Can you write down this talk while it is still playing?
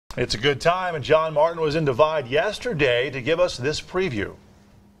It's a good time, and John Martin was in Divide yesterday to give us this preview.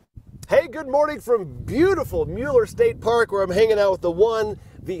 Hey, good morning from beautiful Mueller State Park, where I'm hanging out with the one,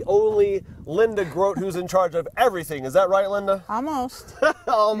 the only Linda Grote, who's in charge of everything. Is that right, Linda? Almost.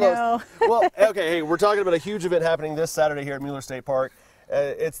 Almost. No. Well, okay, hey, we're talking about a huge event happening this Saturday here at Mueller State Park.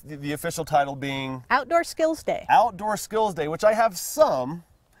 It's the official title being Outdoor Skills Day. Outdoor Skills Day, which I have some,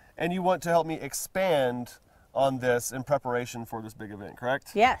 and you want to help me expand on this in preparation for this big event,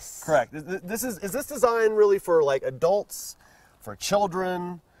 correct? Yes. Correct. Is this designed really for like adults, for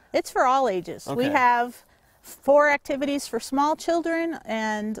children? It's for all ages. Okay. We have 4 activities for small children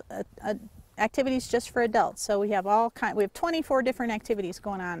and activities just for adults. So we have we have 24 different activities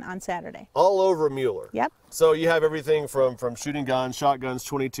going on Saturday. All over Mueller. Yep. So you have everything from shooting guns, shotguns,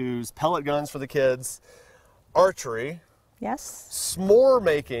 22s, pellet guns for the kids, archery. Yes. S'more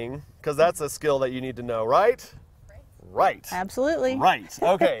making, because that's a skill that you need to know, right? Right. Absolutely. Right.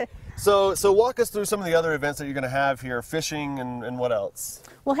 Okay. So walk us through some of the other events that you're going to have here, fishing and what else?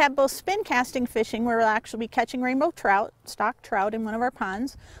 We'll have both spin casting fishing, where we'll actually be catching rainbow trout, stock trout in one of our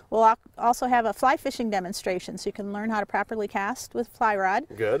ponds. We'll also have a fly fishing demonstration, so you can learn how to properly cast with fly rod.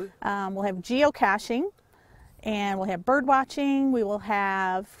 Good. We'll have geocaching. And we'll have bird watching, we will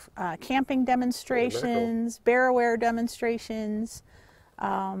have camping demonstrations, bear aware demonstrations.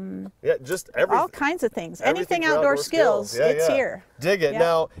 Yeah, just everything. All kinds of things. Everything Anything outdoor skills, Yeah, it's yeah. here. Dig it. Yeah.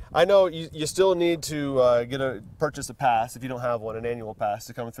 Now, I know you still need to purchase a pass if you don't have one, an annual pass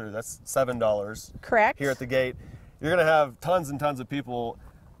to come through. That's $7. Correct. Here at the gate. You're going to have tons and tons of people.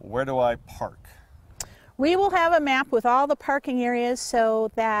 Where do I park? We will have a map with all the parking areas,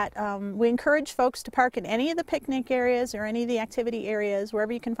 so that we encourage folks to park in any of the picnic areas or any of the activity areas,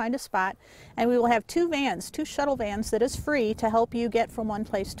 wherever you can find a spot. And we will have 2 shuttle vans that is free to help you get from one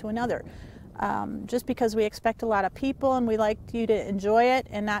place to another. Just because we expect a lot of people and we like you to enjoy it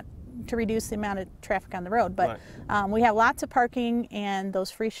and not to reduce the amount of traffic on the road. But right. We have lots of parking and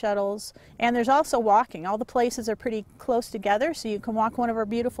those free shuttles. And there's also walking. All the places are pretty close together, so you can walk one of our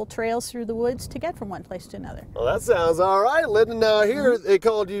beautiful trails through the woods to get from one place to another. Well, that sounds all right, Linda. Now, here they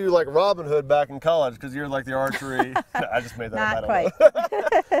called you like Robin Hood back in college because you're like the archery. I just made that up. Not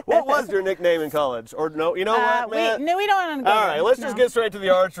quite. What was your nickname in college? Or no, you know what, man? We don't want to go all right, there. let's just get straight to the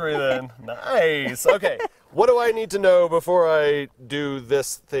archery then. Nice. Okay. What do I need to know before I do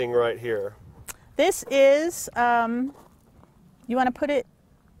this thing right here? This is, you want to put it,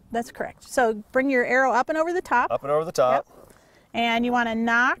 that's correct. So bring your arrow up and over the top. Up and over the top. Yep. And you want to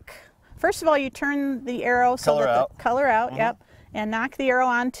knock, first of all, you turn the arrow so Color that out. the color out, Mm-hmm. Yep. And knock the arrow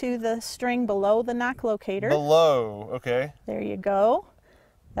onto the string below the knock locator. Below, okay. There you go.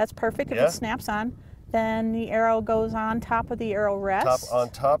 That's perfect if Yeah. it snaps on. Then the arrow goes on top of the arrow rest. On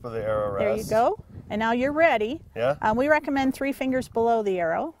top of the arrow rest. There you go. And now you're ready. Yeah. We recommend 3 fingers below the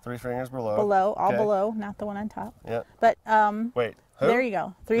arrow. 3 fingers below. Below, all Okay. below, not the one on top. Yeah. But wait. Who? there you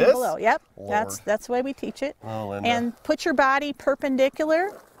go. 3 This? below. Yep. Lord. That's the way we teach it. Oh, Linda. And put your body perpendicular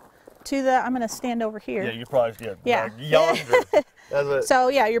to the. I'm going to stand over here. Yeah, you probably get Yeah. like yonder. That's it. So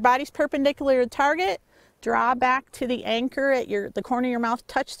yeah, your body's perpendicular to target. Draw back to the anchor at the corner of your mouth.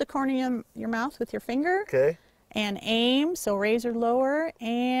 Touch the corner of your mouth with your finger. Okay. And aim. So razor lower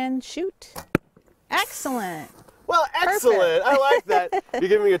and shoot. Excellent. Well, excellent. Perfect. I like that. You're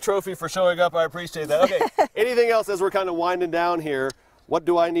giving me a trophy for showing up. I appreciate that. Okay. Anything else as we're kind of winding down here? What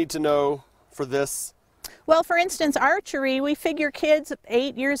do I need to know for this? Well, for instance, archery, we figure kids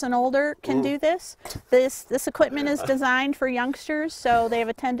 8 years and older can do this. This equipment is designed for youngsters, so they have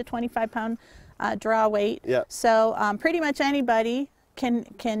a 10 to 25 pound draw weight. Yeah. So pretty much anybody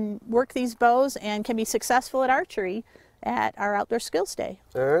can work these bows and can be successful at archery at our Outdoor Skills Day.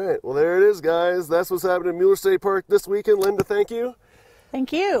 All right. Well, there it is, guys. That's what's happening at Mueller State Park this weekend. Linda, thank you.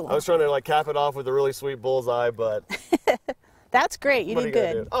 Thank you. I was trying to like cap it off with a really sweet bullseye, but That's great. You did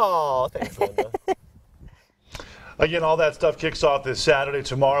good. Oh, thanks, Linda. Again, all that stuff kicks off this Saturday,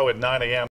 tomorrow at 9 a.m.